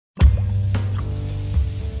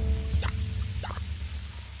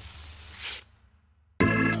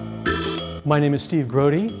My name is Steve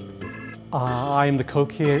Grody. I am the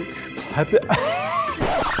co-creator.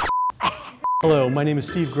 Hello, my name is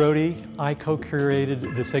Steve Grody. I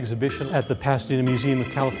co-curated this exhibition at the Pasadena Museum of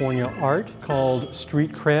California Art called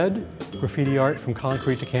Street Cred, Graffiti Art from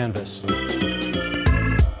Concrete to Canvas.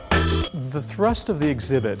 The thrust of the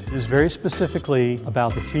exhibit is very specifically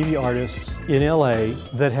about graffiti artists in LA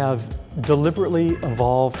that have deliberately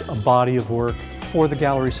evolved a body of work for the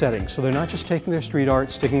gallery setting. So they're not just taking their street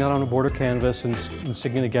art, sticking it on a border canvas and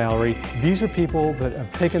sticking in a gallery. These are people that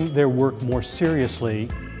have taken their work more seriously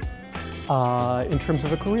in terms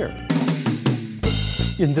of a career.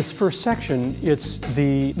 In this first section, it's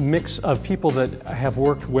the mix of people that have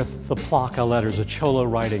worked with the placa letters, the cholo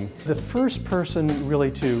writing. The first person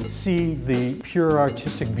really to see the pure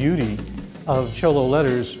artistic beauty of cholo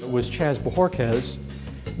letters was Chaz Bojorquez.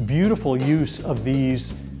 Beautiful use of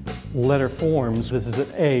these letter forms. This is an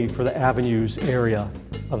A for the Avenues area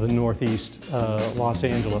of the Northeast Los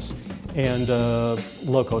Angeles. And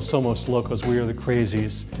locos, somos locos, we are the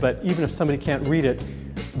crazies. But even if somebody can't read it,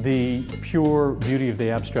 the pure beauty of the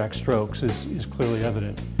abstract strokes is clearly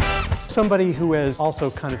evident. Somebody who has also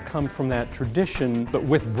kind of come from that tradition, but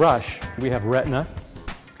with brush, we have Retina,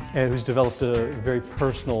 and who's developed a very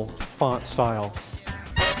personal font style.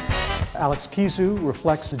 Alex Kizu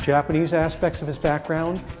reflects the Japanese aspects of his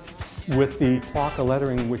background with the placa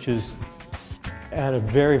lettering, which is at a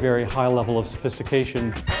very, very high level of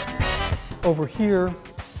sophistication. Over here,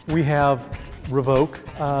 we have Revoke,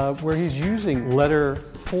 where he's using letter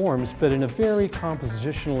forms, but in a very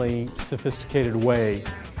compositionally sophisticated way,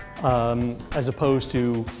 as opposed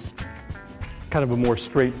to kind of a more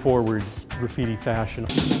straightforward graffiti fashion.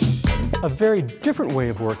 A very different way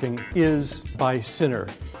of working is by Sinner.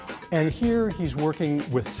 And here he's working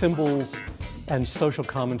with symbols and social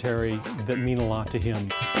commentary that mean a lot to him.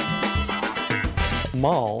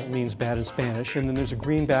 Mal means bad in Spanish, and then there's a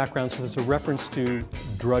green background, so there's a reference to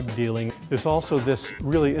drug dealing. There's also this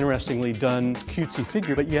really interestingly done cutesy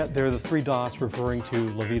figure, but yet there are the 3 dots referring to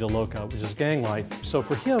La Vida Loca, which is gang life. So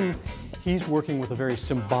for him, he's working with a very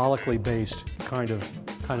symbolically based kind of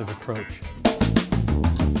approach.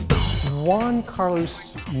 Juan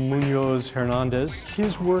Carlos Munoz Hernandez,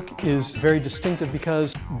 his work is very distinctive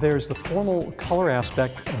because there's the formal color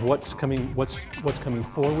aspect of what's coming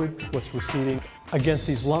forward, what's receding, against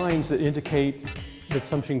these lines that indicate that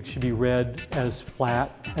something should be read as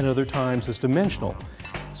flat and other times as dimensional.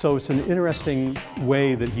 So it's an interesting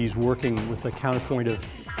way that he's working with a counterpoint of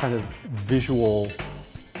kind of visual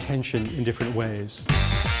tension in different ways.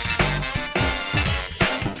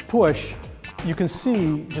 Push, you can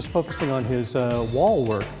see, just focusing on his wall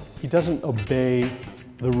work, he doesn't obey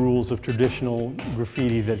the rules of traditional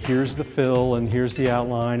graffiti that here's the fill and here's the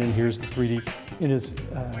outline and here's the 3D. In his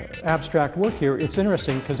abstract work here, it's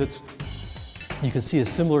interesting because you can see a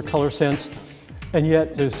similar color sense, and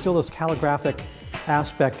yet there's still this calligraphic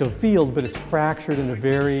aspect of field, but it's fractured in a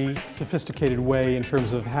very sophisticated way in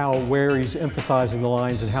terms of where he's emphasizing the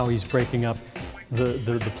lines and how he's breaking up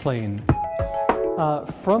the plane.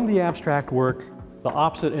 From the abstract work, the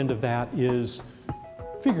opposite end of that is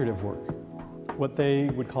figurative work, what they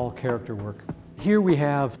would call character work. Here we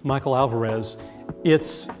have Michael Alvarez.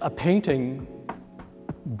 It's a painting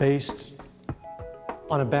based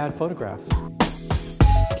on a bad photograph.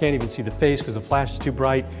 Can't even see the face because the flash is too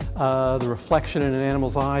bright. The reflection in an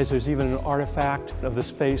animal's eyes, there's even an artifact of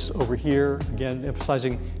this face over here, again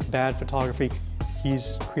emphasizing bad photography. He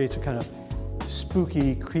creates a kind of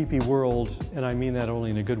spooky, creepy world, and I mean that only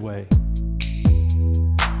in a good way.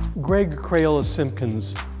 Greg Crayola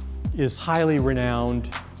Simpkins is highly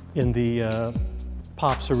renowned in the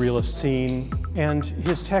pop surrealist scene, and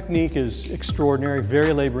his technique is extraordinary,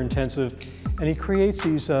 very labor-intensive, and he creates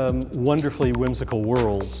these wonderfully whimsical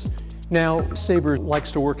worlds. Now, Saber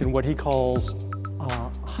likes to work in what he calls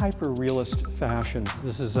hyper-realist fashion.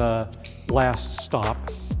 This is Last Stop.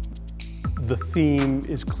 The theme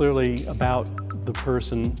is clearly about the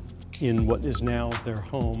person in what is now their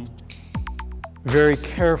home. Very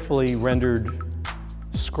carefully rendered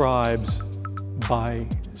scribes by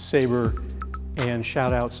Saber, and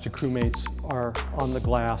shout-outs to crewmates are on the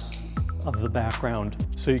glass of the background.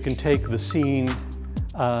 So you can take the scene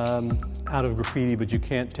out of graffiti, but you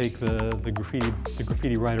can't take the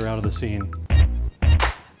graffiti writer out of the scene.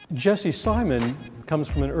 Jesse Simon comes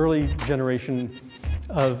from an early generation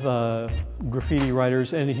of graffiti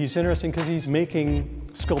writers, and he's interesting because he's making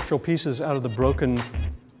sculptural pieces out of the broken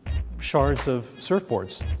shards of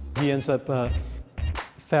surfboards. He ends up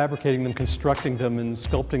fabricating them, constructing them, and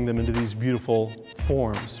sculpting them into these beautiful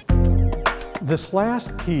forms. This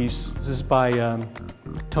last piece, this is by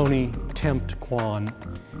Tony Tempt Kwan,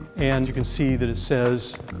 and you can see that it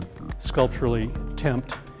says sculpturally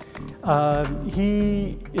tempt.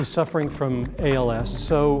 He is suffering from ALS,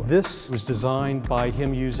 so this was designed by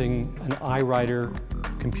him using an iWriter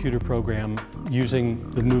computer program, using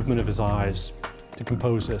the movement of his eyes to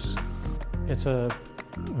compose this. It's a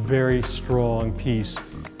very strong piece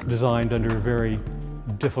designed under very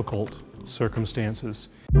difficult circumstances.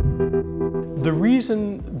 The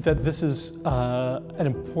reason that this is an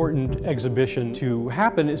important exhibition to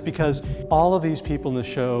happen is because all of these people in the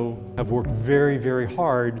show have worked very, very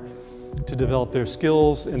hard to develop their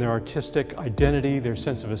skills and their artistic identity, their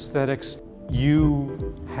sense of aesthetics.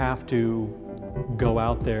 You have to go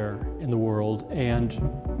out there in the world and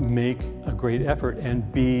make a great effort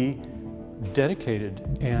and be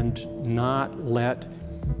dedicated and not let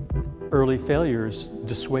early failures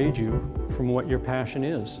dissuade you from what your passion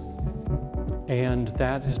is. And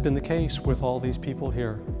that has been the case with all these people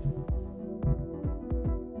here.